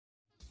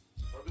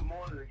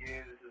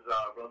again. This is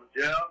Brother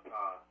Jeff,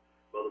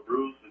 Brother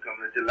Bruce. We're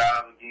coming at you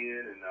live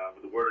again, and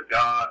with the Word of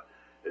God.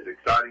 It's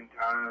exciting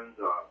times.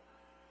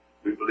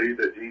 We believe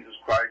that Jesus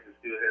Christ is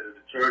still head of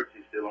the church.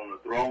 He's still on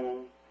the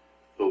throne.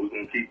 So we're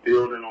going to keep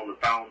building on the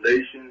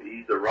foundation.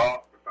 He's the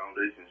rock, the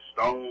foundation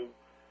stone.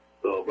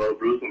 So, Brother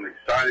Bruce, I'm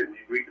excited. Will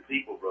you greet the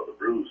people, Brother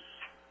Bruce?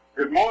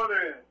 Good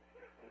morning.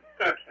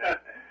 Does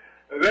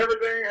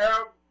everything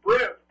have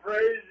breath?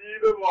 Praise ye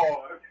the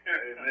Lord.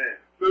 Amen.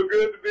 So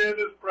good to be in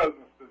His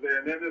presence today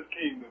and in His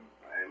kingdom.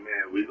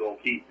 Amen. We're going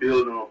to keep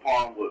building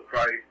upon what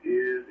Christ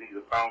is. He's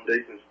a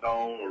foundation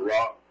stone, a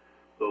rock.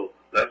 So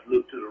let's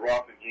look to the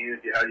rock again.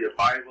 If you have your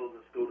Bible,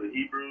 let's go to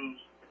Hebrews,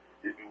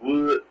 if you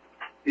would.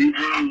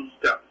 Hebrews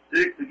chapter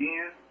 6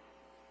 again.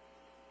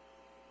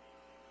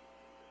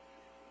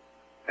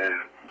 And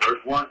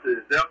verse 1 says,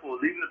 therefore,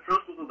 leaving the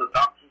principles of the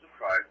doctrines of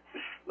Christ,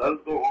 let us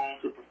go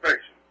on to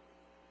perfection,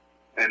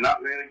 and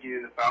not laying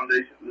again the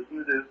foundation. Listen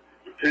to this.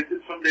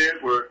 Repentance from dead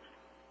works,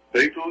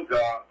 faith toward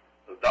God,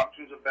 the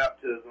doctrines of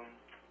baptism,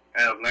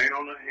 and of laying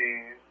on the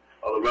hands,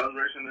 of the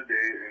resurrection of the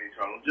dead, and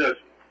eternal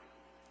judgment.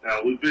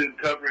 Now, we've been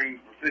covering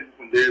repentance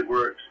from dead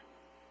works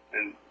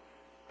and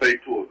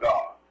faith toward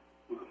God.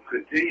 We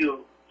can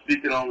continue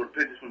speaking on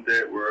repentance from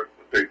dead works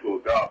and faith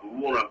toward God, but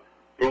we want to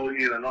throw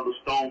in another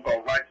stone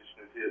called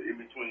righteousness here in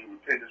between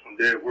repentance from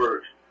dead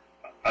works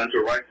unto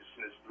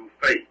righteousness through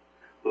faith.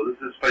 So this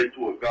is faith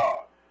toward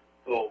God.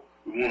 So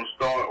we want to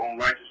start on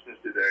righteousness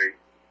today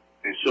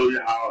and show you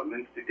how it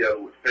links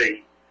together with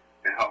faith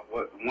and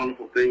what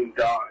wonderful things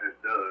God has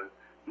done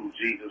through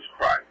Jesus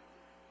Christ.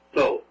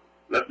 So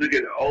let's look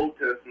at the Old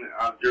Testament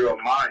out of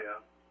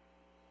Jeremiah,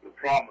 the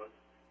promise.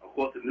 Of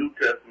course, the New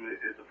Testament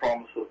is the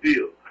promise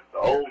fulfilled. The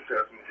Old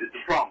Testament is the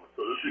promise.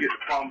 So let's look at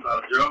the promise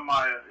out of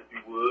Jeremiah, if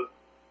you would,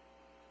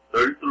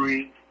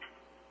 33.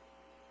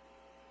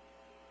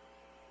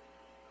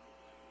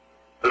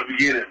 Let's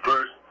begin at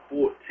verse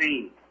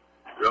 14.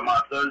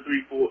 Jeremiah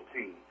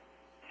 33:14.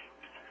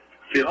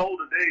 Behold,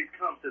 the days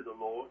come, said the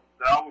Lord,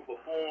 that I will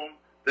perform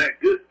that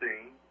good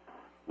thing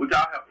which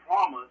I have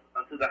promised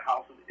unto the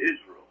house of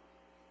Israel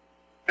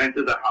and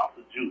to the house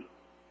of Judah.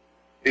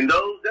 In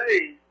those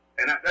days,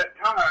 and at that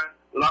time,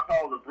 will I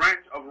call the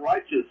branch of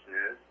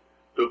righteousness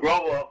to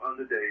grow up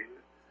under David,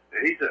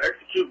 and he shall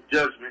execute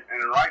judgment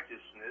and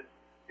righteousness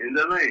in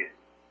the land.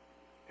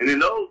 And in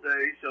those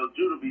days shall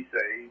Judah be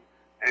saved,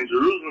 and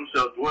Jerusalem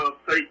shall dwell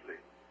safely.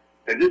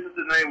 And this is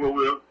the name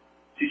wherewith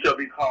she shall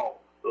be called,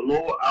 the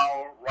Lord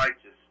our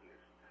righteousness.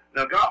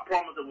 Now God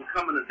promised that would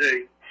come in a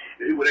day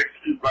that He would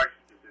execute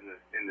righteousness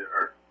in the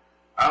earth.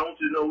 I want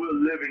you to know we're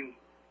living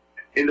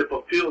in the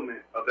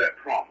fulfillment of that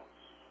promise.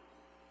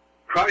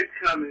 Christ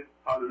coming,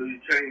 hallelujah,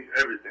 changed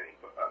everything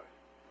for us.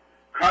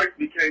 Christ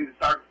became the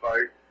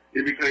sacrifice.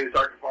 He became the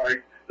sacrifice,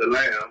 the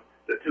lamb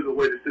that took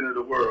away the sin of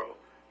the world,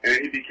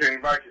 and He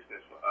became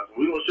righteousness for us.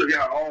 We're going to show you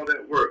how all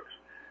that works.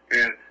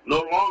 And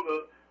no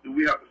longer do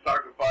we have to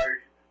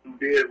sacrifice through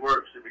dead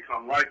works to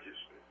become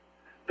righteousness.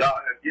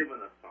 God has given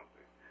us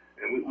something.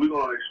 And we're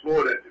going to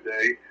explore that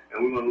today,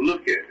 and we're going to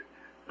look at it.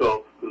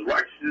 So, because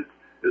righteousness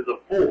is a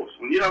force.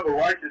 When you have a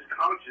righteous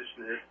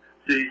consciousness,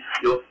 see,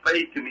 your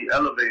faith can be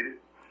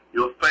elevated.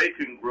 Your faith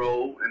can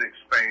grow and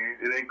expand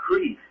and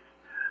increase.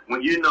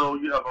 When you know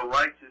you have a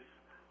righteous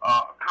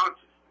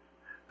consciousness,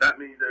 that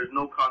means there's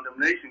no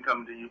condemnation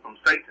coming to you from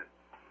Satan.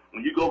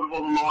 When you go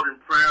before the Lord in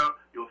prayer,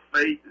 your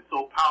faith is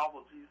so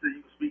powerful, Jesus said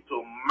you can speak to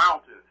a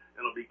mountain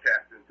and it'll be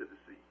cast into the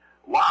sea.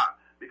 Why?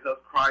 Because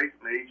Christ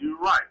made you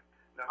right.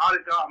 Now, how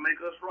did God make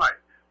us right?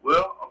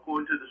 Well,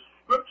 according to the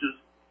scriptures,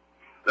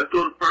 let's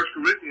go to 1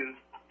 Corinthians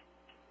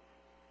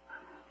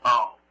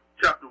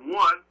chapter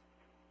 1,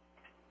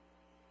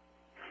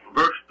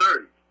 verse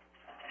 30.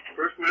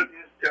 1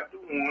 Corinthians chapter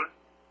 1,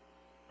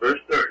 verse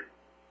 30.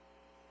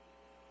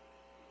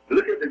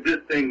 Look at the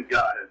good things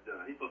God has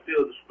done. He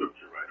fulfilled the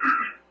scripture right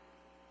here.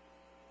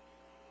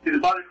 See, the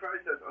body of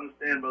Christ has to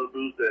understand, Brother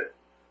Bruce, that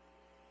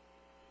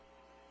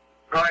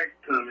Christ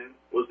coming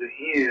was the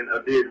end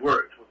of dead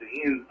works, was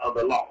the end of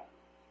the law.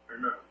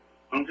 Amen.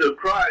 Until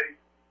Christ,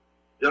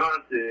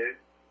 John the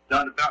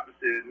Baptist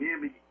said,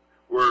 men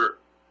were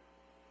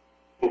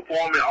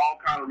performing all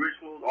kind of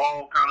rituals,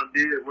 all kind of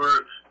dead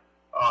works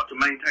to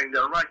maintain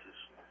their righteousness.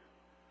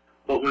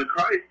 But when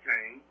Christ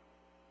came,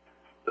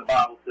 the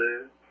Bible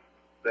says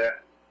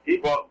that He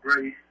brought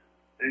grace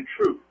and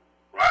truth,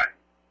 right?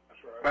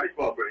 That's right. Christ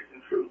brought grace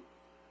and truth.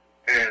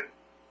 And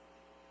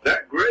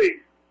that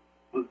grace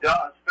was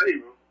God's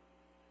favor,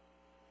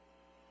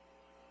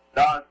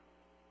 God's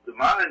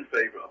divine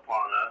favor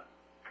upon us,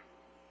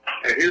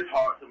 and His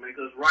heart to make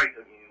us right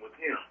again with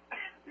Him.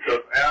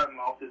 Because Adam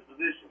lost his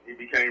position. He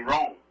became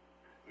wrong.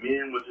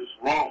 Men were just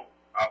wrong.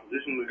 Our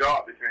position with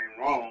God became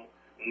wrong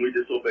when we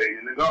disobeyed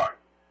in the garden.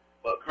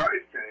 But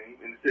Christ came,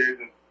 and it says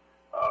in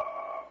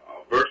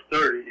verse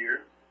 30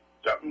 here,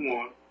 chapter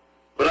 1,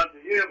 but unto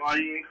Him are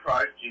ye in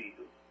Christ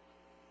Jesus,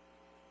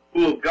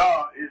 who of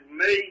God is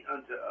made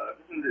unto us,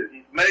 listen to this,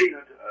 He's made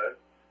unto us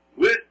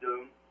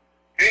wisdom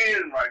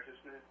and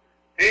righteousness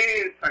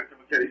and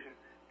sanctification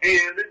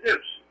and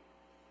redemption.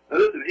 Now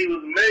listen, he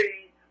was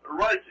made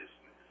righteousness.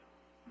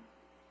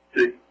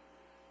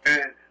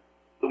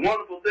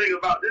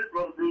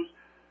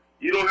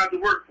 don't have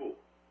to work for.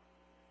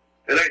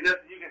 It ain't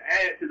nothing you can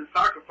add to the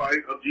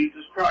sacrifice of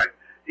Jesus Christ.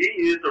 He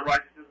is the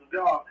righteousness of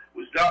God,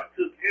 which God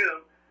took him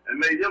and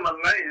made him a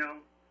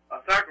lamb, a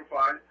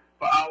sacrifice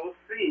for our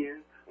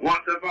sins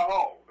once and for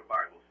all, the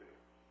Bible says.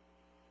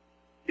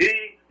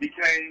 He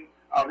became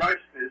our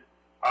righteousness,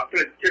 our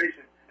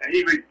sanctification, and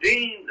he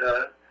redeemed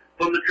us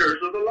from the curse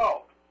of the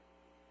law.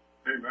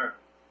 Amen.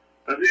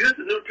 Now, see, this is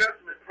the New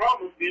Testament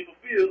promise being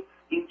fulfilled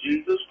through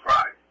Jesus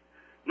Christ.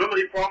 Remember,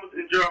 he promised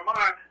in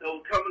Jeremiah there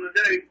will come in a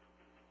day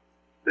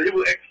that he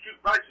will execute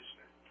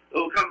righteousness.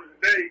 There will come in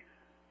a day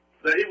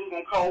that he was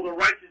going to call the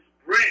righteous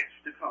branch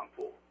to come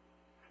forth.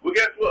 Well,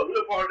 guess what?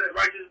 We're part of that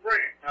righteous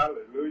branch.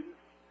 Hallelujah.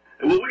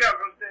 And what we got to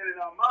understand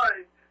in our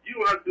minds, you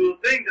don't have to do a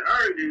thing to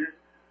earn this.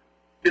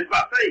 It's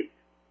by faith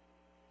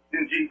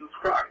in Jesus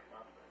Christ.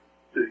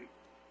 See?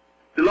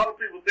 A lot of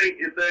people think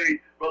if they,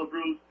 Brother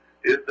Bruce,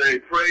 if they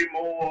pray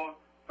more,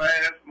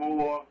 fast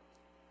more,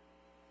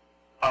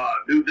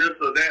 do this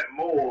or that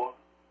more,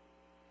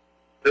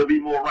 they'll be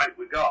more right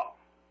with God.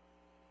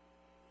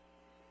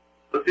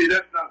 But see,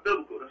 that's not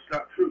biblical. That's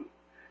not true.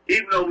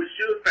 Even though we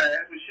should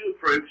fast, we should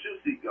pray, we should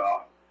seek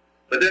God,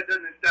 but that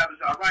doesn't establish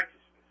our righteousness.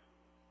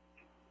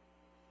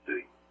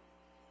 See?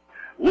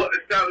 What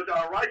establishes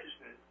our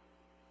righteousness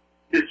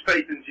is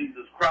faith in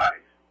Jesus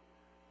Christ,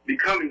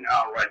 becoming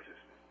our righteousness,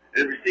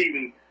 and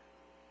receiving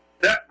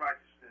that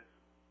righteousness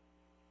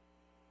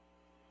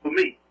for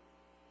me.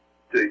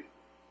 See?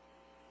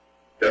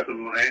 That's what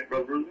I'm going to add,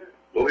 Brother Bruce.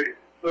 Go ahead.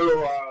 So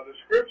the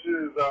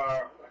scriptures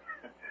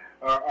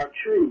are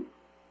true.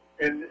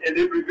 And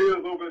it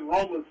reveals over in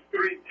Romans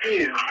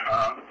 3:10,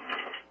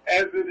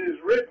 as it is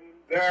written,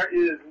 there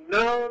is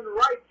none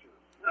righteous.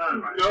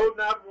 None righteous. No,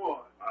 not one.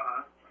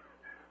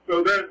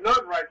 So there's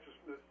none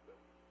righteousness.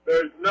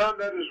 There's none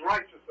that is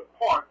righteous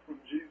apart from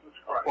Jesus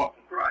Christ. Apart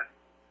from Christ.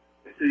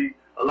 And see,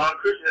 a lot of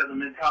Christians have the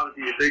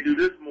mentality, if they do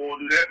this more,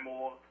 do that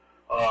more,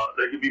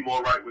 they can be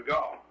more right with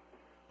God.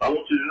 I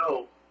want you to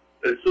know,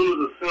 as soon as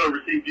the sinner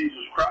receives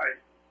Jesus Christ,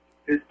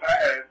 his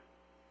past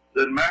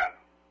doesn't matter.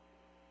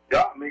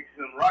 God makes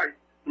him right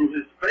through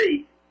his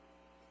faith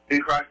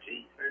in Christ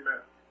Jesus. Amen.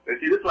 And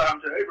see, this is what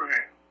happened to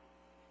Abraham.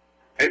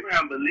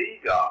 Abraham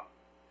believed God,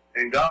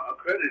 and God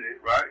accredited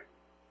it, right,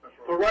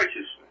 for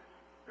righteousness.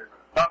 Amen.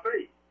 By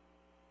faith.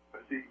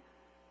 And see,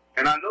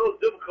 and I know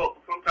it's difficult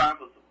sometimes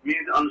for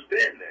men to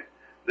understand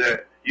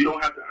that you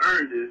don't have to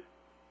earn this,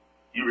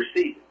 you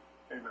receive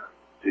it. Amen.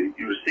 See,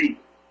 you receive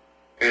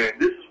it.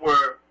 And this is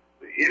where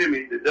the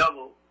enemy, the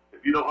devil,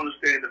 if you don't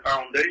understand the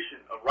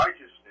foundation of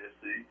righteousness,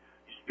 see,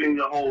 spend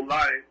your whole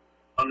life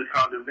under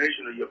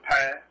condemnation of your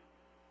past,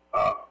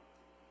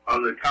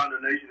 under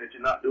condemnation that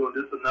you're not doing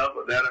this enough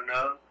or that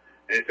enough,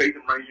 and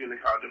Satan brings you into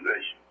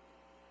condemnation.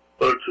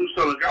 But a true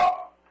son of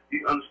God,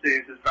 he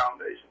understands his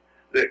foundation,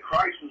 that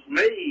Christ was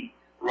made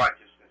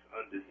righteousness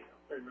unto him.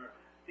 Amen.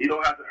 He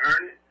don't have to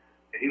earn it,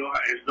 and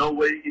there's no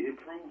way he can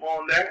improve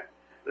on that.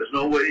 There's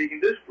no way he can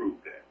disprove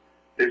that.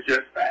 It's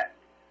just fact.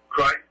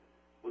 Christ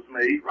was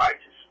made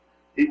righteous.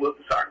 He was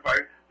the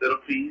sacrifice that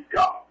appeased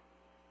God.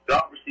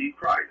 God received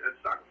Christ as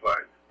a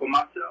sacrifice for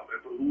myself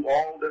and for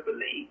all that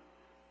believe.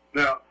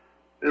 Now,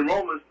 in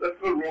Romans, let's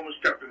go to Romans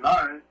chapter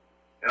 9,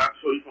 and I'll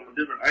show you from a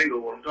different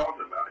angle what I'm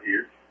talking about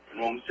here. In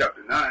Romans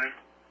chapter 9,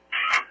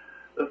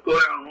 let's go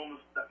down to Romans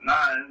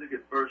 9, look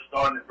at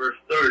starting at verse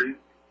 30.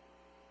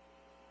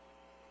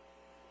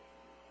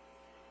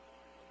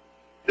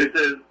 It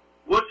says,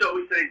 what shall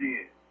we say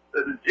then?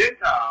 That the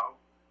Gentiles,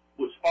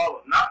 which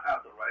followed not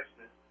after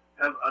righteousness,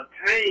 have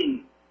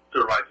attained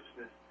to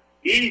righteousness,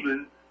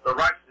 even the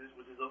righteousness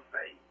which is of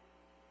faith.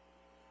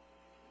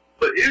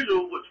 But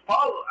Israel, which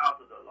followed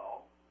after the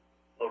law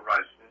of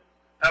righteousness,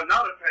 have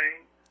not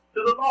attained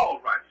to the law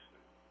of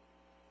righteousness.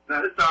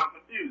 Now, this sounds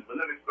confusing, but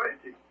let me explain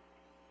to you.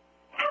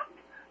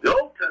 The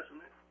Old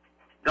Testament,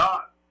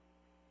 God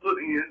put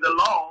in the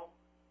law,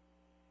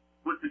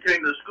 which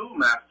became their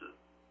schoolmaster,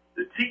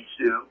 to teach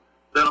them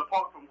that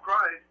apart from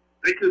Christ,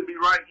 they couldn't be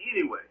right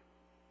anyway.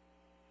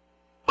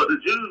 But the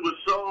Jews were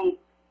so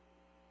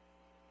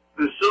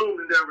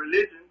consumed in their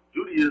religion,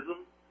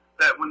 Judaism,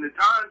 that when the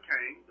time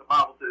came, the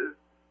Bible says,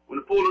 when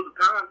the fullness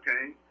of time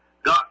came,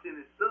 God sent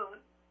his son,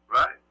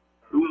 right,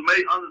 who was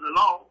made under the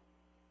law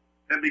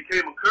and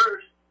became a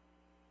curse,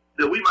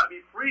 that we might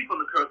be free from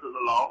the curse of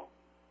the law,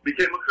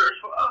 became a curse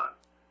for us.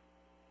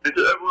 And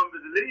to everyone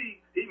who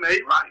believes, he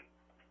made right.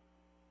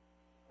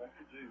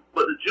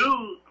 But the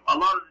Jews, a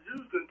lot of the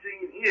Jews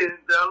continued in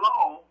their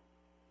law,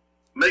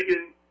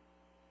 making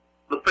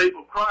the faith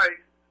of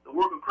Christ, the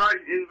work of Christ,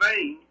 in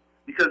vain,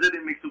 because they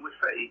didn't mix it with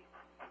faith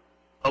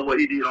of what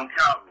he did on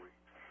Calvary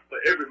for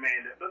every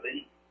man that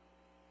believes.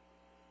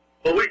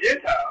 But we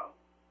Gentiles,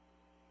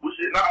 we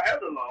should not have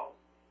the law.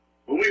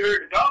 When we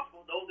heard the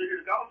gospel, those that hear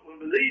the gospel and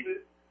believe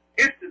it,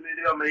 instantly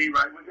they are made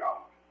right with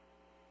God.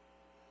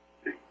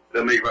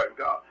 They're made right with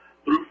God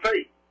through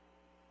faith.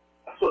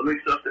 That's what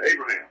links us to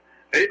Abraham.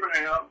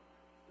 Abraham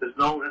is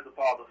known as the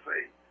father of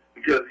faith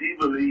because he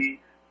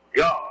believed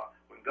God.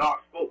 When God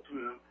spoke to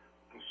him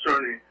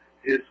concerning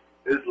his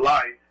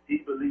life, he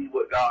believed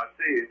what God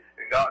said,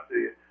 and God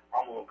said,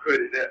 I'm going to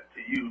credit that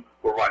to you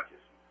for righteousness.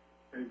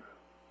 Amen.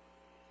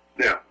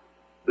 Now,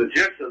 the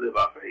just shall live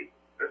by faith.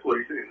 That's what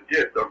he's saying. The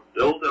just,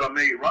 those that are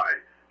made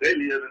right, they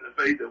live in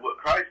the faith that what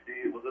Christ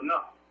did was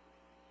enough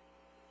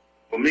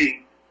for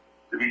me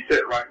to be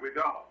set right with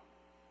God.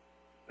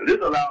 And this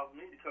allows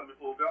me to come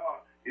before God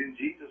in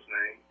Jesus'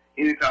 name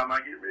anytime I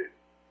get ready.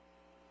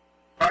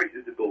 Christ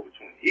is the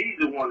go-between. He's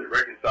the one that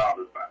reconciles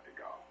us back to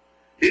God.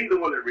 He's the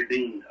one that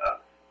redeemed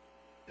us.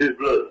 His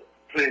blood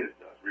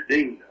cleansed us,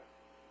 redeemed us.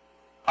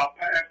 Our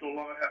past no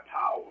longer have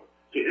power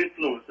to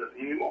influence us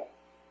anymore.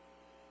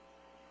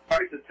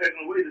 Christ has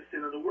taken away the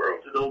sin of the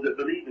world to those that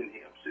believe in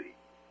him, see?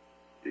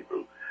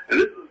 And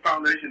this is the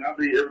foundation I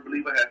believe every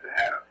believer has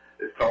to have.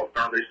 It's called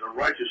foundation of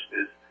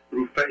righteousness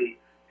through faith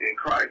in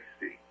Christ,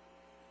 see?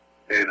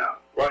 And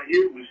right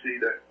here we see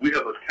that we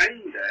have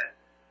attained that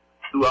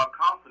through our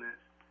confidence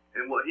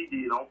in what he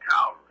did on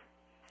Calvary.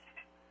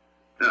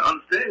 Now,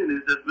 understanding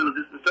this, there's been a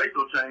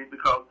dispensational change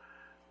because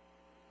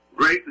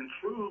grace and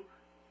truth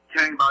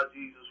came by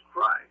Jesus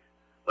Christ.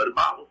 But the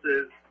Bible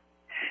says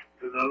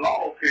that the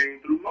law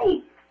came through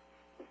Moses.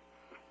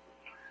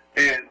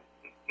 And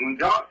when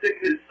God sent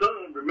his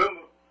son,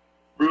 remember,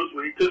 Bruce,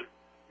 when he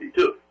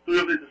took three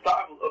of his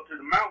disciples up to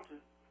the mountain,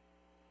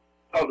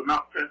 called the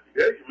Mount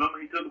Transfiguration. Remember,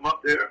 he took them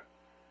up there,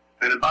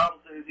 and the Bible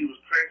says he was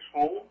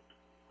transformed,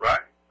 right?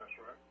 That's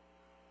right.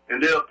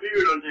 And there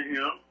appeared unto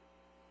him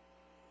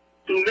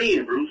two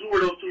men, Bruce. Who were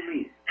those two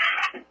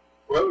men?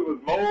 Well, it was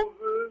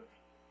Moses,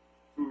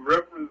 who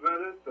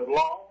represented the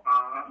law,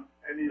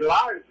 and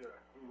Elijah,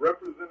 who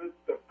represented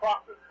the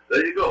prophets.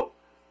 There you go.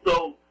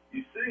 So,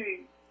 you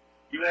see,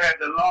 you had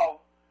the law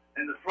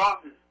and the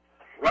prophets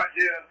right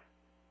there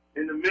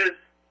in the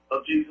midst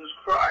of Jesus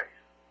Christ.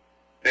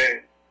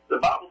 And the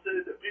Bible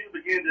says that Peter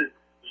began to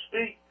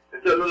speak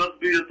and said, let us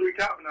be the three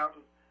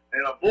tabernacles.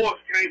 And a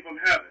voice came from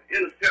heaven,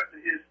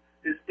 intercepted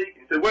his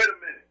speaking. Said, wait a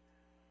minute.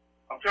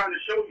 I'm trying to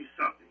show you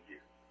something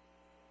here.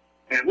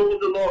 And what was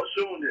the Lord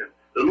showing them?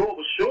 The Lord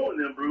was showing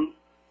them, Bruce,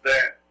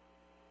 that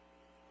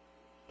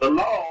the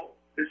law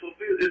is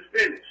fulfilled, it's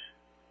finished.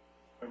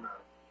 Amen.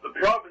 The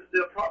prophets,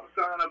 they're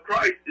prophesying of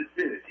Christ is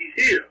finished.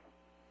 He's here.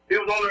 He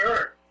was on the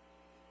earth.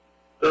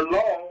 The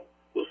law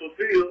was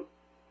fulfilled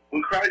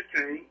when Christ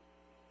came,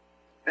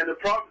 and the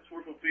prophets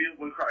were fulfilled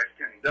when Christ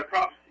came. That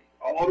prophecy,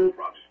 all those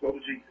prophecies spoke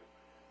of Jesus.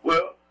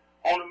 Well,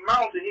 on the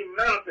mountain, he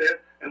manifested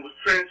and was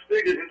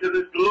transfigured into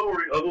this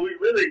glory of who he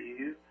really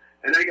is,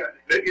 and they get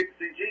to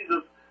see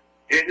Jesus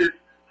in his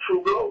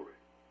true glory.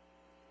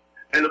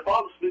 And the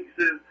Father speaks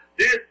and says,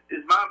 this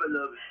is my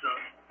beloved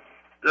Son.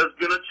 There's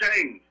been a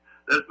change.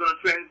 There's been a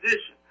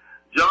transition.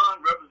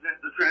 John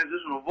represents the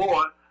transitional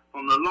voice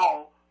from the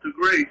law to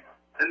grace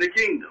and the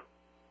kingdom.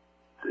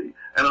 See?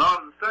 And a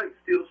lot of the saints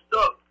still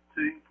stuck,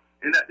 see,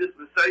 in that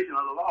dispensation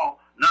of the law,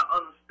 not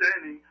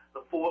understanding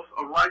the force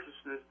of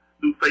righteousness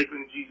through faith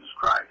in Jesus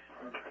Christ.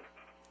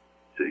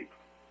 See?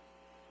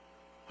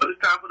 But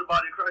it's time for the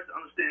body of Christ to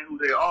understand who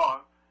they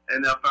are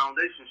and their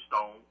foundation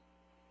stone,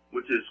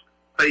 which is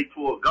faith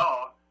toward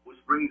God, which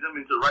brings them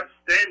into right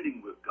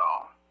standing with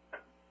God,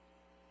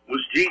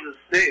 which Jesus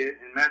said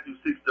in Matthew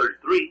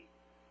 6:33.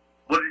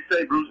 What did he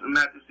say, Bruce, in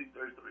Matthew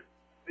 6:33?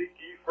 Seek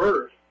ye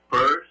first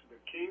the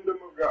kingdom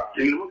of God.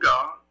 Kingdom of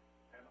God.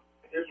 And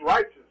his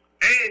righteousness.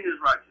 And his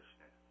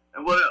righteousness.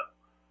 And what else?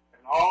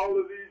 And all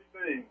of these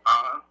things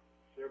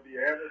shall be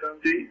added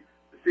unto you.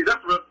 See,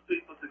 that's a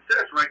recipe for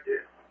success right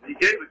there. He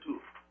gave it to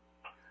us.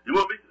 You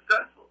want to be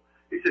successful?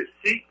 He said,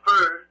 seek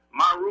first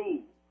my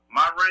rule,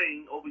 my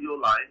reign over your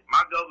life,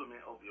 my government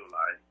over your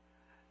life,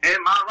 and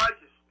my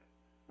righteousness.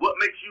 What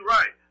makes you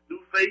right?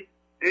 Through faith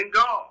in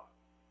God.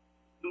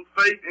 Through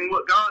faith in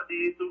what God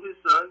did through his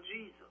son,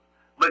 Jesus.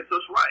 Makes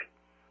us right.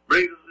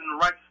 Brings us in the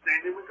right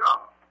standing with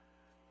God.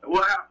 And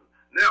what happens?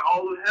 Now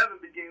all of heaven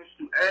begins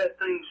to add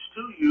things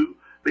to you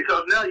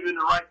because now you're in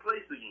the right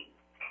place again.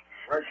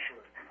 Right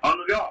place.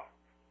 Under God.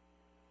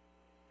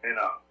 And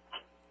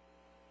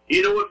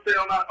you know what it say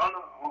on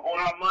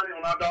our money,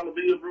 on our dollar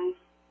bill, Bruce?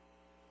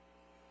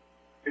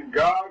 In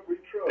God we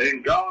trust.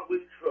 In God we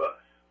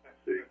trust.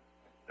 That's it.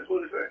 That's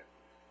what it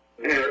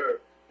says.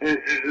 And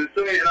it's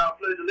saying in our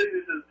Pledge of Allegiance,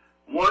 it says,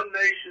 one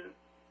nation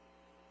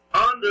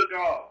under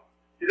God.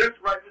 See, that's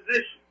the right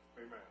position.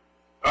 Amen.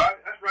 All right?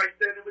 That's right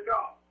standing with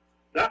God.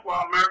 That's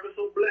why America's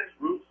so blessed,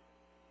 Bruce.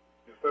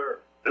 Yes, sir.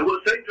 And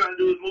what Satan's trying to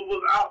do is move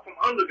us out from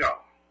under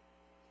God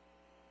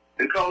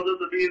and cause us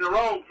to be in the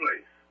wrong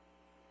place.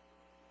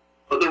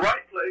 But the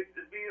right place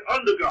is being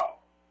under God.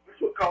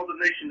 That's what caused the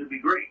nation to be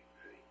great.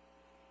 See?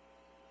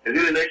 And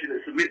then the nation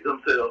that submit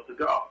themselves to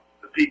God.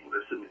 The people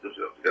that submit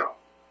themselves to God.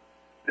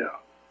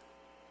 Now,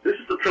 this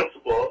is the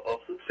principle of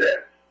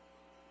success.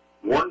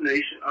 One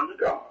nation under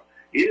God.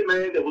 Any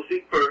man that will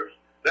seek first,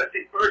 that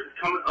seek first is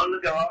coming under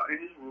God and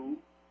his rule,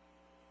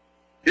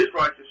 his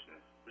righteousness,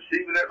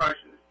 receiving that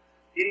righteousness.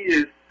 He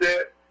is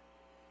set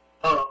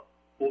up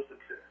for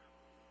success.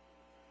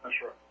 That's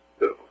right.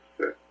 Set up for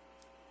success.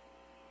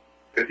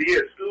 Because here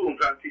at school, I'm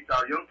trying to teach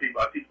our young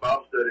people, I teach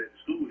Bible study at the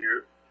school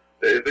here,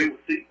 that if they would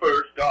seek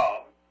first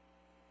God,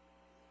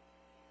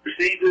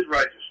 receive his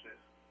righteousness,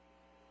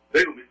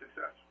 they're going to be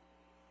successful.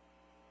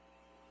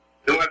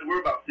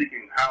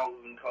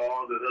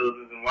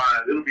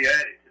 will be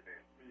added to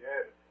them.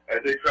 As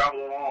they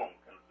travel along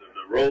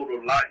the road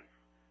of life,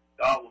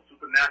 God will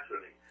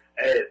supernaturally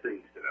add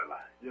things to their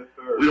life. Yes,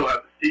 sir. We don't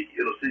have to seek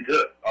it or seek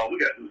us. All we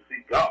got to do is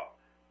seek God.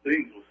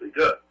 Things will seek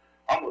us.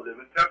 I'm a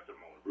living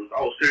testimony, Bruce.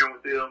 I was sharing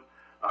with them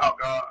how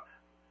God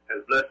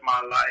has blessed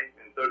my life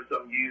in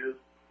 30-something years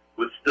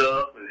with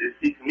stuff, and it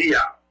seeks me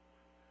out.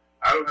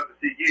 I don't have to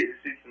seek it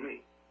seeks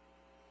me.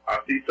 I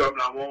see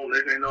something I want,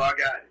 they know I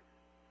got it.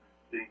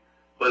 See?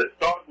 But it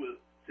starts with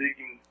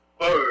seeking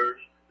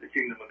first the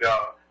kingdom of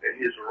God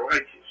and his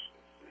righteousness.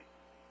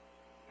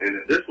 See?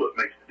 And that's what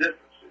makes the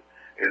difference.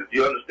 See? And if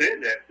you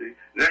understand that, see,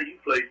 now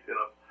you're placed in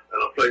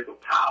a place of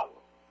power.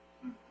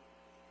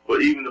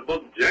 But even the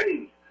book of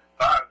James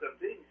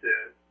 5:17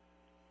 says,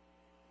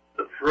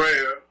 the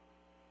prayer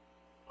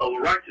of a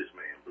righteous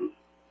man, Bruce.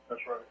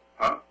 That's right.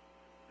 Huh?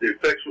 The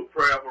effectual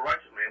prayer of a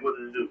righteous man, what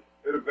does it do?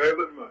 It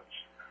availeth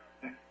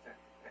much.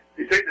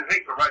 He takes the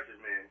hate for righteous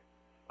man.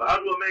 But how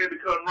do a man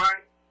become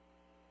right?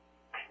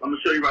 I'm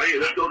going to show you right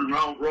here. Let's go to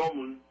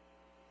Romans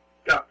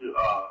chapter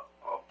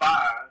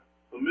 5,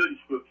 familiar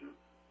scripture,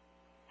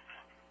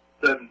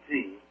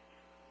 17.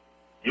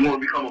 You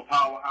want to become a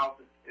powerhouse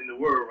in the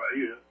world right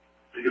here.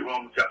 Look at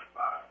Romans chapter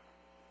 5.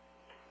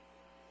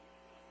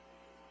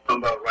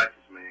 Talking about a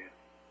righteous man.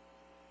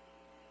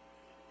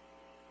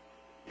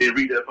 Can you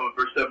read that from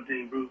verse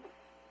 17, Bruce?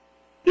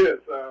 Yes,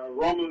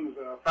 Romans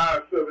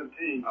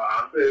 5:17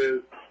 says,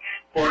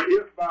 for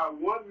if by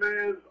one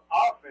man's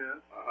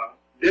offense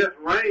death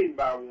reigned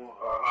by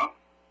one,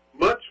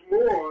 much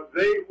more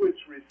they which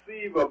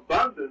receive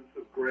abundance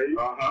of grace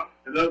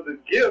and of the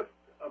gift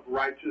of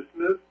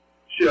righteousness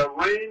shall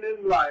reign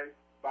in life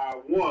by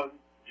one,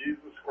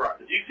 Jesus Christ.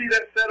 Did you see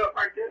that setup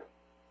right there?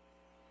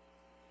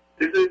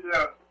 It says,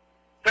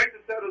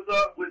 Satan set us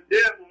up with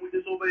death when we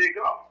disobey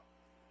God.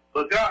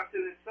 But God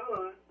sent his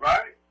son,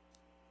 right?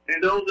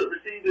 And those that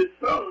receive his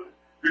son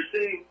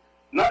receive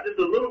not just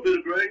a little bit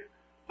of grace,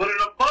 but an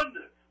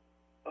abundance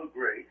of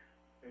grace.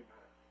 Amen.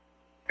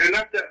 And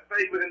that's that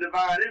favor and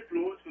divine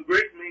influence, because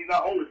grace means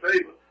not only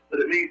favor, but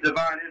it means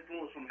divine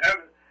influence from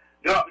heaven.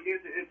 God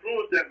begins to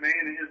influence that man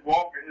in his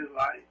walk and his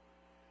life.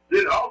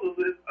 Then also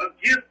there's a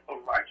gift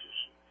of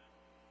righteousness.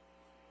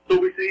 So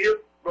we see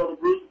here, Brother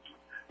Bruce,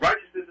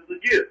 righteousness is a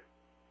gift.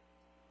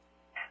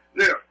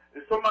 Now,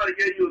 if somebody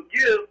gave you a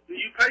gift, do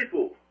you pay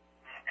for it?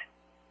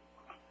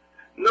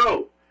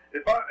 No.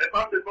 If I say,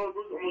 Brother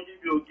Bruce, I'm going to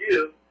give you a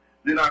gift,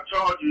 then I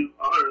charge you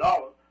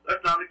 $100,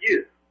 that's not a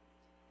gift.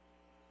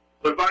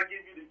 But if I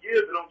give you the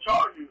gift and don't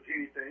charge you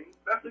anything,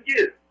 that's a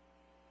gift.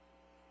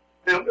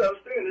 Now, we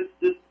understand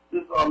this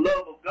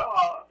love of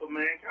God for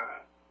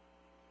mankind.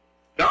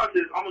 God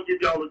says, I'm going to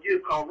give y'all a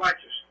gift called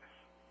righteousness.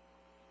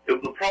 It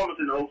was a promise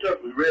in the Old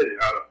Testament. We read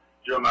it out of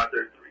Jeremiah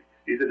 33.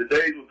 He said, the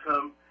days will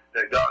come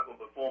that God's going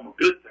to perform a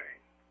good thing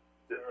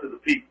to the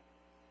people.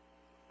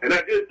 And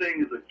that good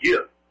thing is a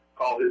gift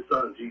called his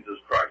son, Jesus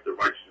Christ, the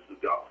righteousness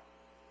of God.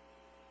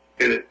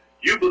 And if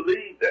you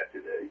believe that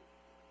today,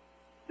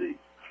 see,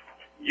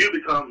 you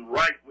become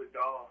right with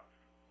God.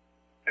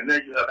 And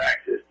then you have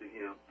access to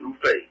him through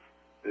faith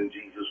in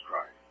Jesus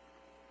Christ.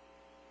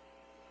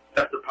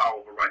 That's the power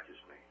of a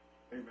righteous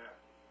man. Amen.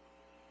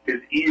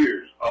 His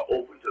ears are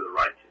open to the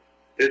righteous.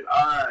 His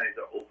eyes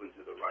are open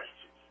to the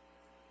righteous.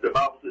 The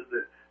Bible says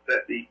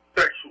that the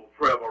effectual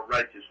prayer of a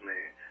righteous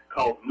man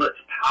causes much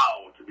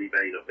power to be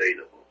made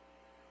available.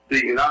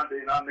 See, in our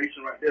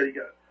nation right there, you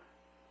got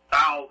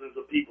thousands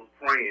of people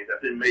praying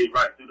that's been made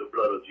right through the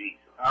blood of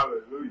Jesus.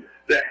 Hallelujah.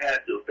 That has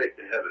to affect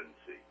the heavens,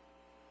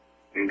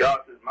 see. And God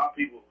says, my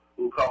people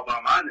who call by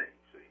my name,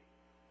 see,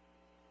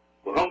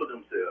 will humble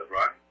themselves,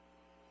 right?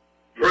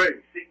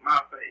 Pray, seek my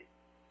faith.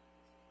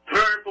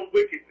 Turn from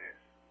wickedness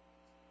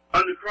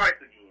under Christ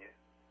again.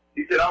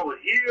 He said, I will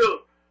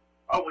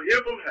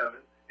hear from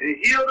heaven and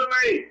heal the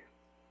land.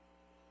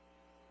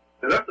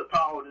 And that's the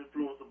power and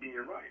influence of being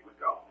right with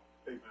God.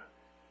 Amen.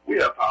 We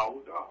have power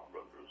with God,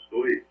 Brother Bruce.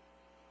 Go ahead.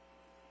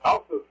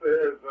 Also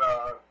says,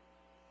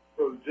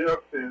 Brother Jeff,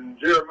 in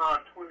Jeremiah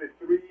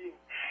 23,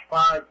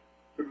 5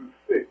 through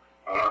 6,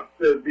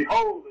 says,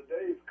 behold, the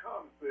days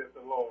come, saith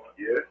the Lord,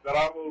 yes, that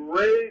I will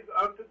raise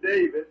unto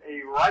David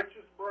a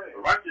righteous branch.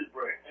 A righteous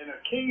branch. And a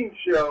king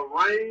shall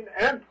reign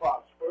and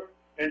prosper,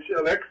 and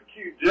shall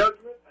execute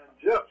judgment and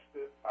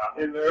justice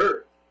in the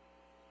earth.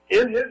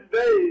 In his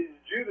days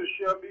Judah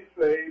shall be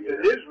saved,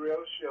 and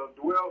Israel shall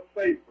dwell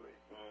safely.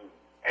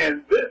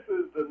 And this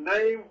is the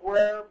name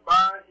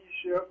whereby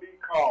he shall be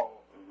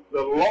called,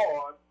 the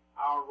Lord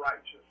our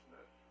righteousness.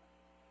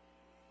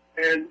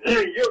 And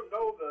you'll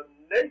know the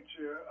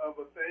nature of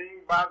a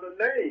thing by the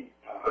name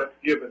that's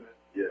given it.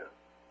 Yeah.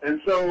 And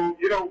so,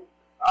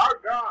 our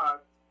God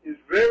is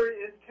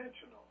very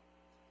intentional.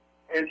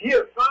 And he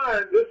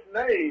assigned this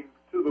name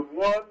to the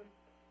one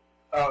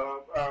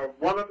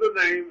of the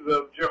names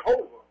of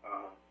Jehovah.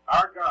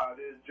 Our God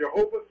is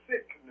Jehovah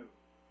Sitkanu.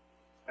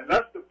 And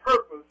that's the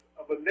purpose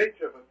of a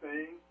nature of a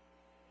thing,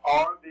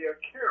 or the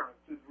occurrence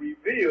is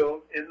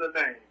revealed in the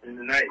name. In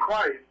the name.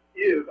 Christ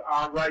is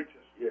our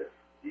righteousness. Yes,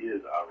 he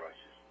is our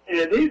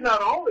righteousness. And he's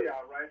not only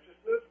our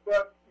righteousness,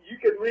 but you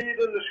can read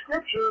in the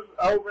scriptures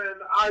over in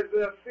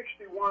Isaiah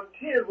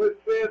 61:10, which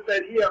says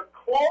that he has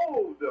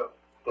clothed us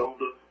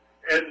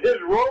and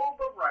his robe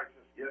of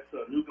righteousness. Yes,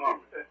 sir. New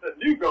garment. A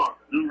new garment.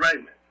 New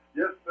raiment.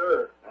 Yes,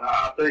 sir. And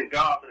I thank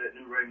God for that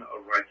new raiment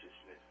of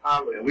righteousness.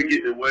 Hallelujah. And we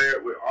get to wear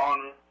it with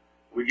honor.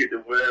 We get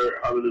to wear it,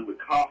 hallelujah, with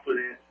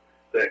confidence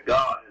that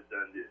God has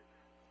done this.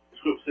 The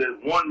scripture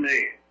says one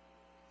man,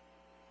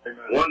 Amen.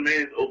 one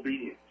man's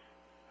obedience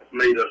has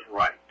made us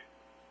right,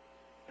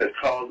 has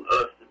caused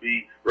us to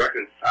be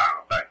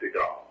reconciled back to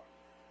God,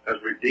 has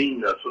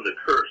redeemed us from the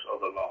curse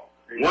of the law.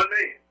 Amen. One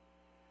man.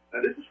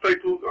 Now this is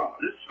faithful God.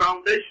 This is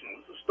foundational.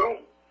 This is a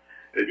stone.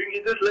 If you can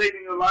get this laid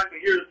in your life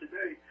and hear us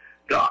today,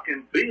 God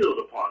can build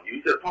upon you.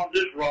 He said, upon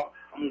this rock,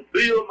 I'm going to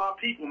build my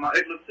people, my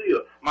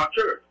ecclesia, my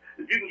church.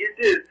 If you can get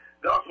this,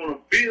 God's going to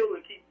build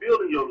and keep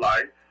building your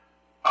life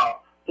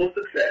for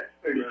success.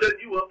 He's setting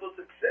you up for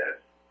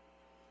success.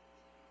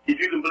 If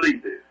you can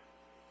believe this.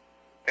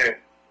 And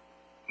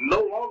no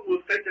longer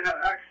will Satan have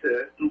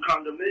access through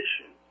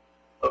condemnation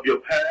of your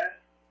past,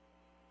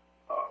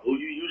 who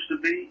you used to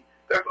be.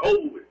 That's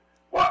over with.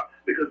 Why?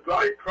 Because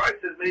Christ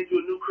has made you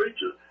a new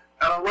creature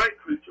and a right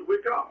creature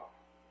with God.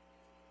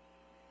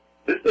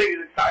 This thing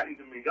is exciting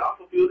to me. God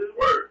fulfilled his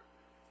word.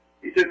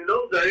 He said in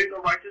those days,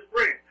 a righteous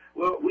branch.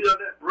 Well, we are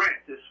that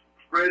branch that's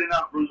spreading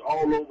out, Bruce,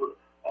 all over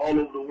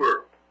the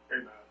world.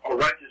 Amen. A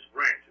righteous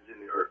branch is in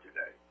the earth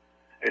today.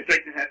 And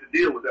Satan has to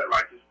deal with that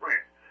righteous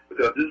branch.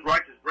 Because this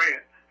righteous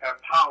branch has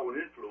power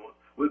and influence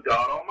with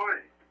God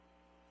Almighty.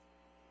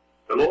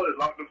 The Lord has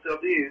locked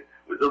himself in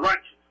with the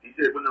righteous. He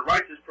said, when the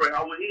righteous pray,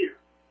 I will hear.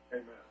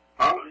 Amen.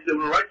 He said,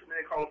 when the righteous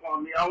man call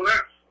upon me, I will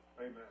answer.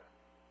 Amen.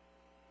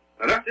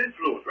 Now that's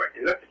influence right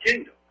there. That's the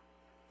kingdom.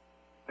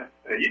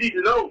 And you need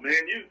to know, man,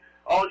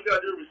 all you got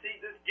to do is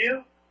receive this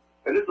gift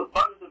and this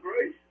abundance of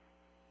grace.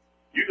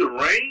 You can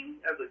reign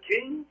as a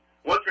king.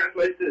 One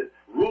translation says,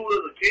 rule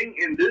as a king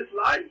in this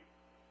life.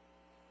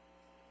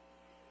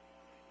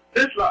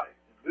 This life.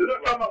 We're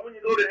not talking about when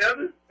you go to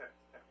heaven.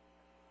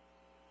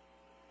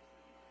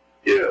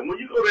 Yeah, when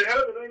you go to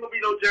heaven, there ain't going to be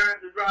no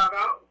giant to drive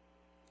out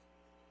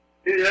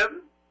in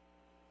heaven.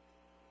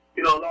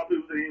 You know, a lot of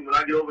people say, when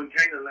I get over in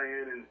Canaan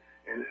land,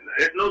 and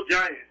there's no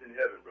giants in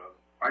heaven, brother.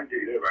 I can tell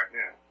you that right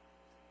now.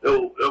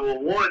 There was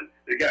one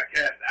that got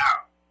cast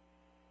out,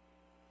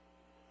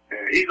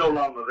 and he's no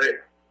longer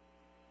there.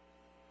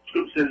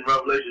 Scripture says in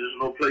Revelation,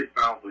 there's no place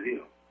found for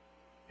him.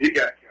 He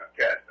got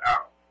cast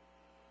out.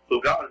 So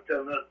God is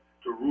telling us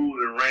to rule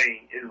and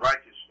reign in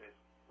righteousness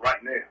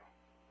right now,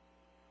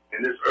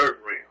 in this earth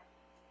realm.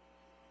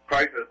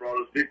 Christ has brought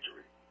us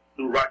victory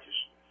through righteousness,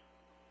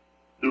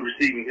 through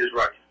receiving his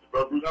righteousness.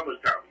 Brother Bruce, how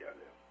much time we got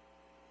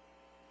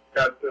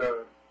left? Got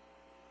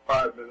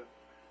 5 minutes.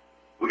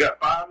 We got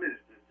 5 minutes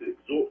to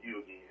exhort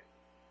you again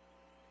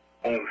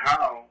on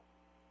how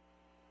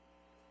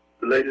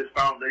to lay this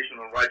foundation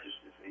on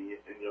righteousness in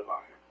your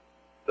life.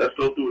 Let's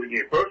go through it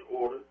again. First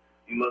order,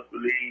 you must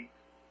believe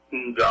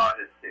whom God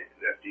has sent.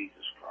 That's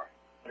Jesus Christ.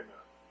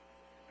 Amen.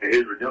 And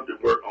his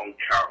redemptive work on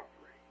Calvary.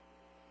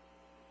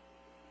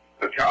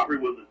 Now, Calvary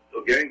was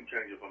a game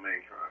changer for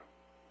mankind.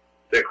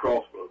 That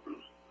cross, Brother Bruce.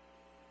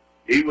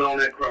 He went on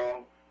that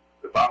cross,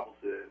 the Bible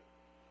says,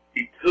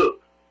 he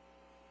took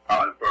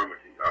our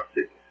infirmity, our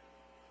sickness.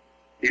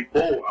 He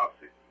bore our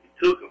sickness.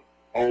 He took them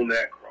on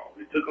that cross.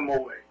 He took them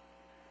away,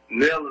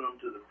 nailing them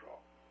to the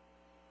cross.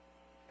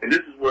 And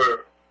this is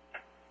where,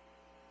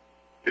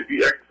 if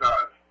you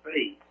exercise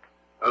faith,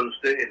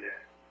 understand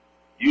that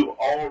you've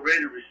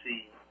already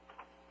received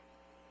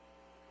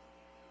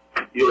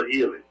your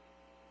healing.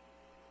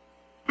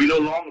 We no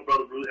longer,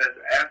 Brother Bruce, have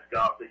to ask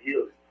God for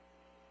healing.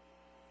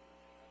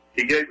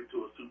 He gave it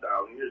to us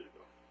 2,000 years ago.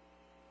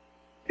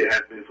 It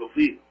has been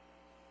fulfilled.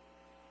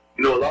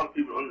 You know, a lot of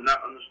people are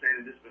not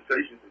understanding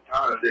dispensations and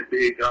times. They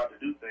beg God to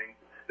do things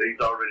that he's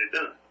already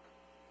done.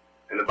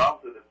 And the Bible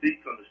says the thief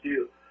comes to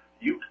steal.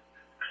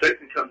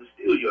 Satan comes to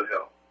steal your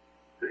health.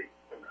 See?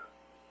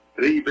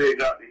 And then you beg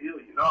God to heal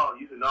you. No,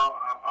 you say, no,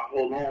 I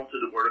hold on to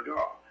the word of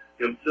God.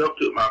 Himself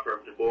took my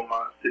infirmity, bore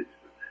my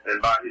sickness,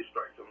 and by his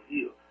stripes I'm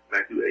healed.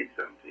 Matthew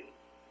 8:17.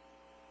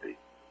 See?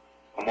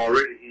 I'm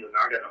already healed.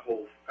 Now I got to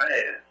hold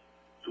fast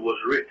to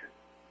what's written.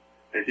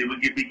 And see, we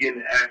can begin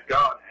to ask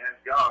God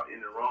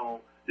in the wrong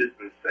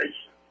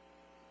dispensation.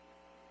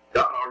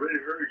 God already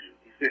heard you.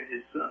 He sent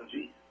his son,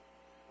 Jesus.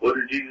 What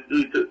did Jesus do?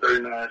 He took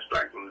 39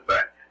 stripes on his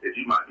back that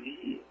you might be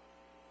healed.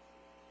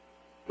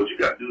 What you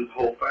got to do is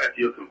hold fast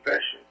to your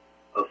confession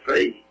of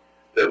faith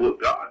that what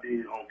God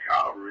did on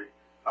Calvary,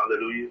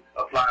 hallelujah,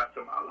 applies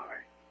to my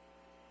life.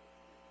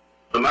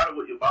 No matter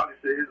what your body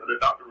says or the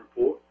doctor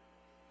report,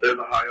 there's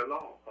a higher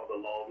law called the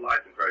law of life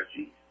in Christ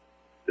Jesus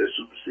that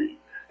supersedes.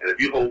 And if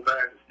you hold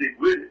fast and stick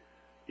with it,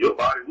 your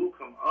body will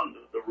come under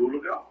the rule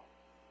of God.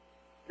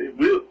 It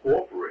will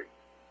cooperate.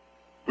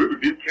 We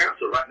rebuke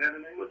cancer right now in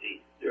the name of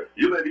Jesus. Yes.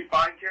 You may be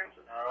fighting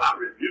cancer. I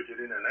rebuke it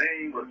in the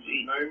name of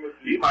Jesus.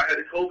 You might have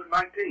the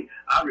COVID-19.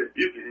 I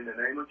rebuke it in the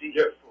name of Jesus.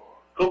 Yes,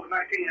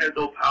 COVID-19 has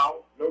no power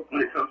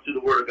when it comes to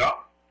the word of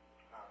God.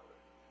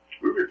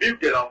 We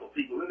rebuke that off of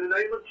people in the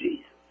name of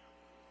Jesus.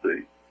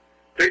 See?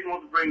 Satan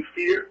wants to bring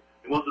fear.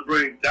 He wants to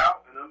bring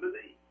doubt and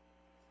unbelief.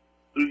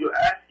 Through your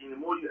asking, the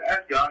more you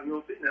ask God, you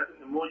don't see nothing.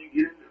 The more you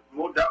get into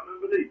more doubt and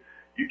unbelief.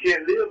 You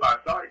can't live by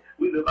sight.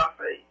 We live by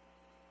faith.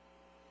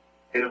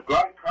 And if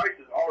Christ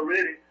is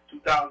already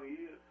 2,000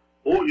 years,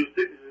 or your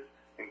sicknesses,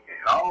 and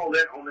all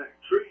that on that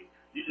tree,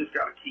 you just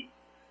got to keep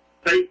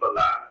faith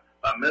alive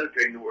by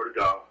meditating the Word of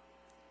God,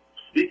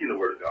 speaking the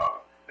Word of God,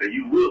 and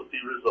you will see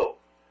results.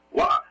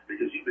 Why?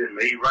 Because you've been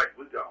made right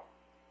with God.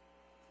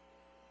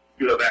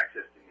 You have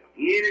access to Him.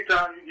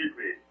 Anytime you get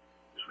ready,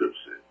 the Scripture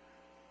says,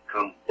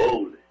 come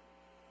boldly.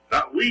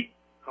 Not weak,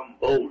 come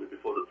boldly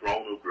before the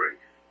throne of grace,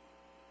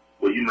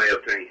 where you may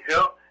obtain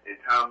help in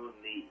time of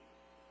need.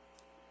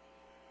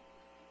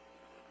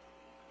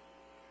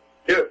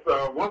 Yes,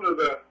 another one of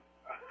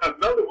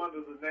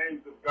the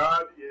names of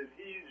God is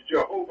He's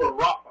Jehovah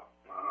Rapha.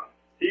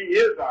 He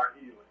is our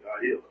healer.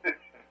 Our healer.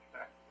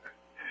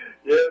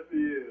 Yes, He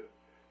is.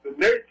 The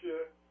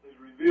nature is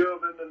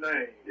revealed in the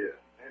name. Yes.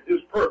 And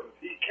His purpose.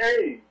 He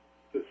came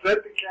to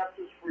set the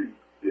captives free.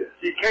 Yes.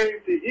 He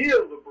came to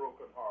heal the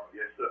broken heart.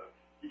 Yes, sir.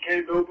 He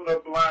came to open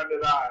up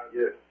blinded eyes.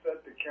 Yes. To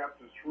set the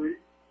captives free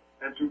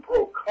and to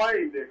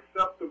proclaim the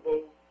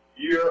acceptable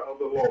year of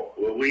the Lord.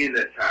 Well, we're in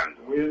that time.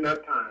 We're in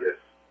that time. Yes.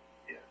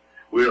 Yes.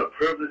 We're in a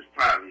privileged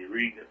time. He's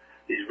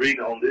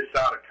reading on this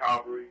side of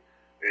Calvary,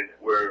 and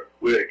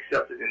we're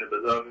accepted in the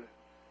beloved.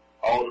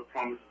 All the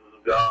promises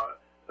of God,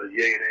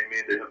 yea and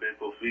amen, that have been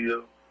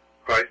fulfilled.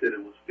 Christ said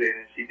it was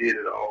finished. He did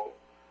it all.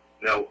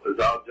 Now, it's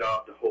our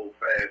job to hold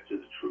fast to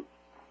the truth.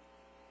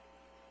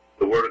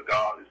 The Word of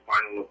God is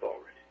final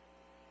authority.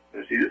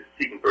 And see, this is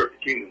seeking first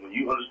the kingdom. When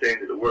you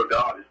understand that the Word of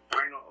God is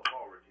final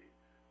authority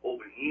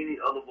over any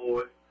other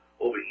voice,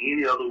 over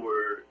any other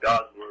word,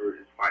 God's Word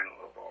is final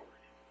authority.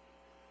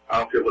 I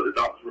don't care what the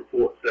doctor's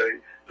report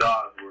say,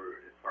 God's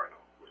Word is final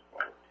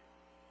authority.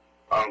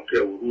 I don't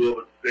care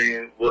whoever's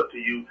saying what to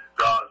you,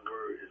 God's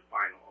Word is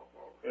final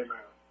authority.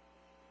 Amen.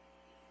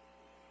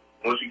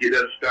 Once you get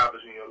that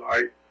established in your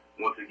life,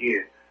 once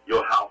again,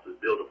 your house is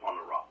built upon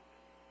a rock.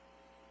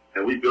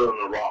 And we build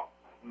on a rock.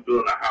 We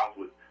build a house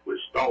with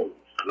stones,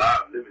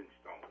 live living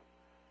stones.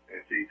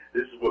 And see,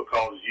 this is what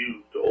causes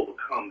you to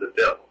overcome the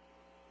devil.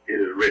 It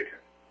is written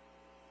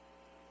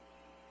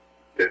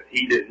that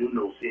he that knew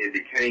no sin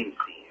became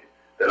sin,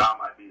 that I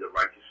might be the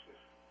righteousness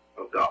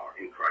of God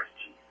in Christ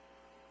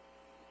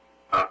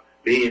Jesus.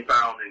 Being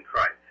found in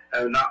Christ,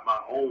 and not my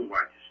own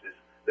righteousness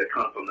that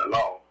comes from the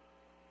law,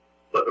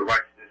 but the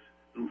righteousness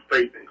through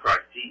faith in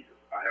Christ Jesus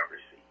I have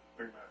received.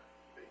 Amen.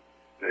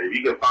 Now, if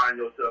you can find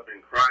yourself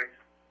in Christ,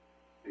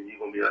 then you're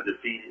going to be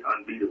undefeated,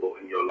 unbeatable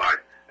in your life,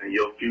 and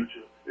your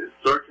future is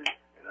certain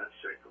and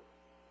unshakable.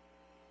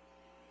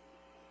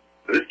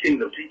 Now, this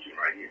kingdom teaching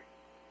right here,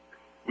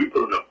 we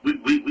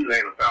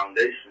laying a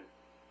foundation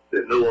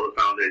that no other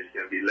foundation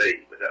can be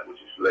laid but that which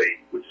is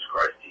laid, which is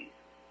Christ Jesus.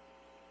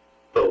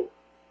 So,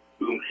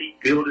 we're going to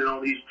keep building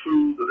on these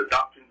truths of the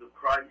doctrines of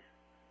Christ.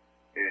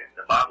 And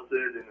the Bible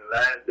says in the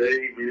last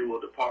day, many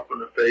will depart from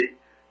the faith,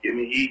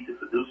 giving heed to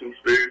seducing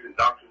spirits and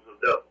doctrines of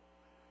devils.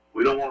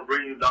 We don't want to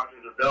bring you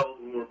doctrines of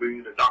devils. We want to bring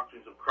you the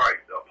doctrines of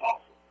Christ, the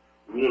apostle.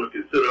 We want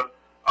to consider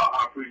our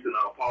high priest and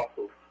our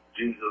apostle,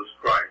 Jesus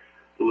Christ,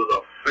 who is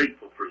a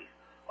faithful priest,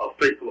 a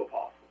faithful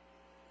apostle,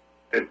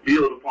 and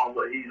build upon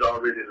what he's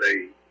already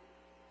laid.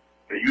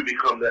 And you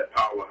become that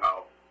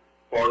powerhouse,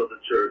 part of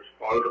the church,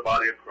 part of the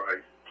body of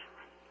Christ,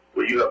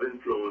 where you have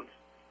influence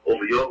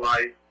over your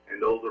life and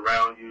those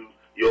around you,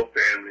 your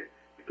family,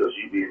 because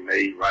you've been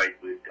made right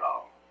with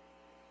God.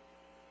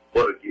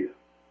 What a gift.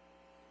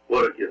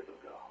 What a gift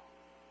of God.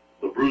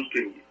 So Bruce,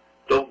 can you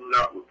close it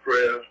out with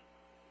prayer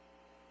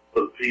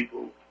for the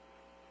people?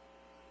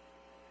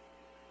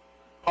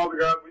 Father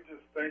God, we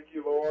just thank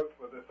you, Lord,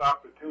 for this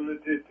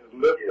opportunity to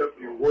lift up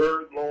your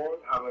word, Lord.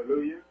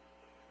 Hallelujah.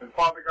 And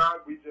Father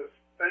God, we just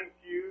thank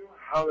you,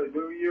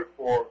 hallelujah,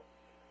 for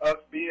us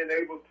being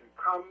able to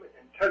come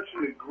and touch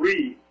and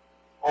agree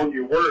on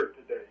your word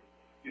today.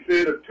 You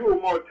said if two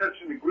or more touch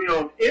and agree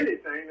on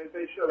anything that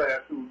they shall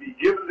ask, it will be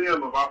given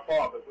them of our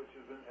Father which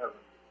is in heaven.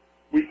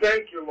 We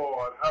thank you,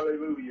 Lord,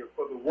 hallelujah,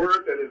 for the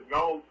word that has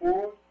gone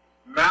forth,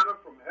 manna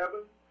from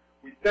heaven.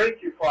 We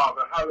thank you,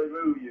 Father,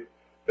 hallelujah,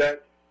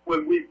 that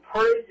when we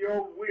pray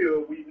your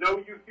will, we know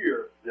you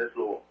hear us. Yes,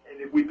 Lord.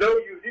 And if we know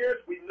you hear us,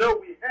 we know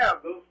we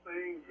have those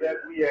things that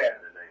we ask.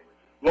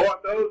 Lord,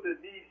 those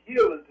that need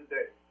healing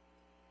today,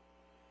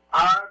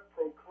 I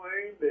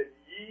proclaim that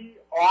ye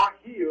are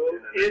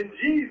healed in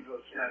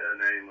Jesus' name. In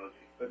the name of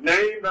Jesus. The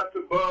name that's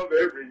above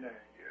every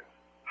name. Yes.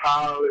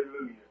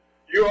 Hallelujah.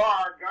 You are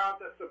our God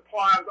that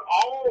supplies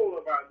all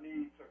of our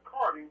needs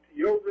according to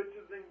your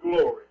riches and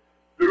glory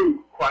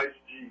through Christ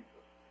Jesus.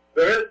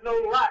 There is no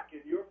lack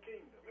in your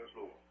kingdom. Yes,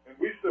 Lord. And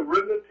we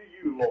surrender to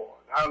you,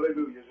 Lord.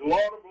 Hallelujah. As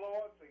Lord of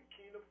lords and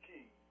King of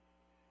kings.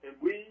 And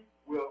we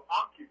will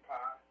occupy